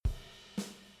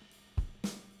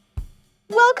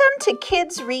Welcome to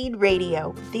Kids Read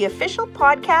Radio, the official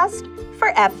podcast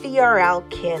for FVRL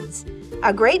Kids,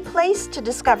 a great place to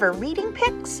discover reading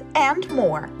picks and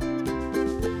more.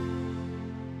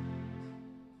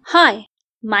 Hi,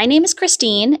 my name is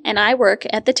Christine and I work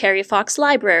at the Terry Fox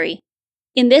Library.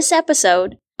 In this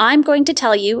episode, I'm going to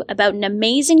tell you about an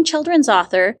amazing children's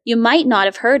author you might not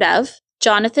have heard of,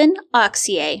 Jonathan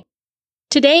Auxier.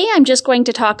 Today I'm just going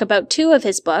to talk about two of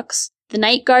his books, The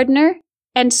Night Gardener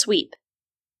and Sweep,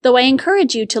 though I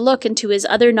encourage you to look into his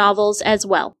other novels as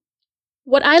well.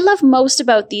 What I love most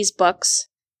about these books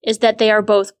is that they are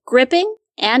both gripping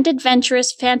and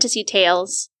adventurous fantasy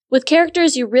tales with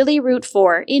characters you really root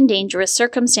for in dangerous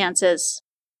circumstances.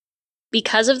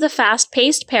 Because of the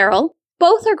fast-paced peril,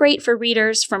 both are great for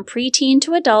readers from preteen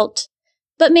to adult,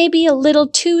 but maybe a little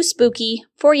too spooky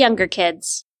for younger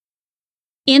kids.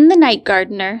 In The Night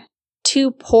Gardener, two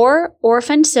poor,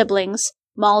 orphaned siblings,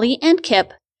 Molly and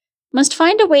Kip, must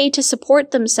find a way to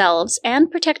support themselves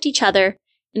and protect each other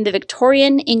in the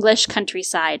Victorian English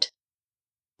countryside.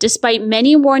 Despite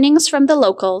many warnings from the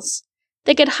locals,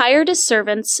 they get hired as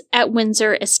servants at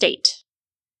Windsor Estate.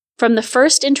 From the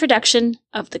first introduction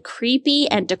of the creepy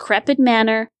and decrepit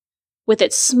manor, with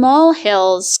its small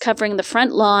hills covering the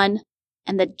front lawn,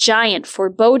 and the giant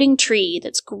foreboding tree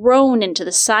that's grown into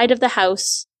the side of the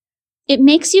house, it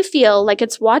makes you feel like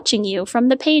it's watching you from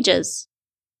the pages.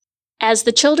 As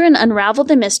the children unravel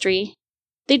the mystery,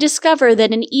 they discover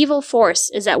that an evil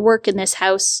force is at work in this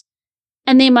house,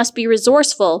 and they must be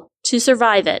resourceful to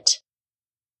survive it.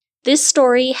 This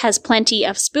story has plenty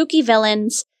of spooky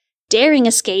villains, daring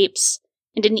escapes,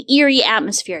 and an eerie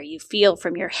atmosphere you feel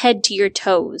from your head to your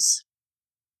toes.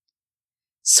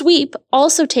 Sweep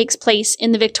also takes place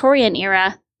in the Victorian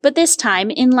era, but this time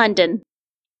in London.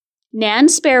 Nan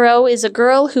Sparrow is a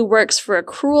girl who works for a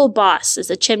cruel boss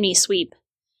as a chimney sweep.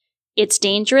 It's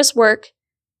dangerous work,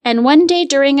 and one day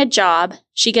during a job,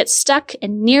 she gets stuck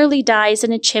and nearly dies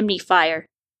in a chimney fire.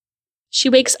 She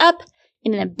wakes up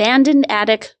in an abandoned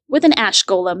attic with an ash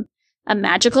golem, a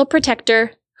magical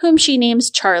protector whom she names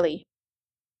Charlie.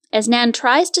 As Nan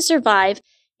tries to survive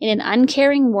in an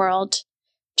uncaring world,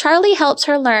 Charlie helps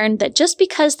her learn that just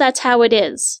because that's how it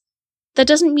is, that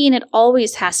doesn't mean it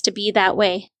always has to be that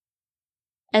way.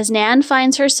 As Nan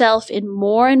finds herself in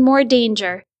more and more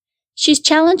danger, she's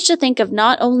challenged to think of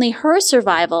not only her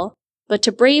survival, but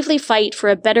to bravely fight for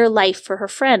a better life for her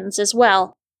friends as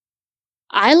well.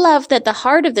 I love that the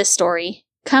heart of this story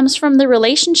comes from the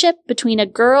relationship between a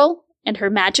girl and her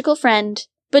magical friend,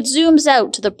 but zooms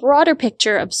out to the broader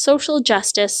picture of social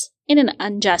justice in an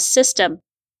unjust system.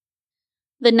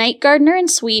 The Night Gardener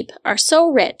and Sweep are so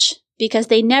rich because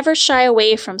they never shy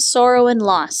away from sorrow and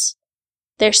loss.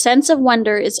 Their sense of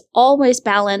wonder is always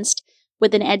balanced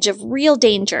with an edge of real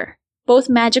danger, both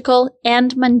magical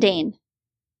and mundane.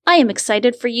 I am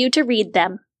excited for you to read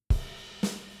them.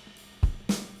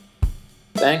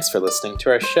 Thanks for listening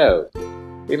to our show.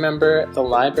 Remember, the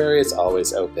library is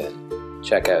always open.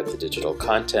 Check out the Digital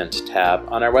Content tab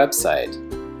on our website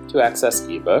to access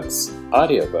ebooks,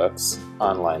 audiobooks,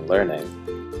 online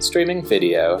learning, streaming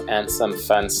video, and some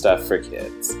fun stuff for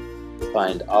kids.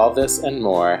 Find all this and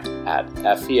more at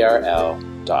ferl.ca.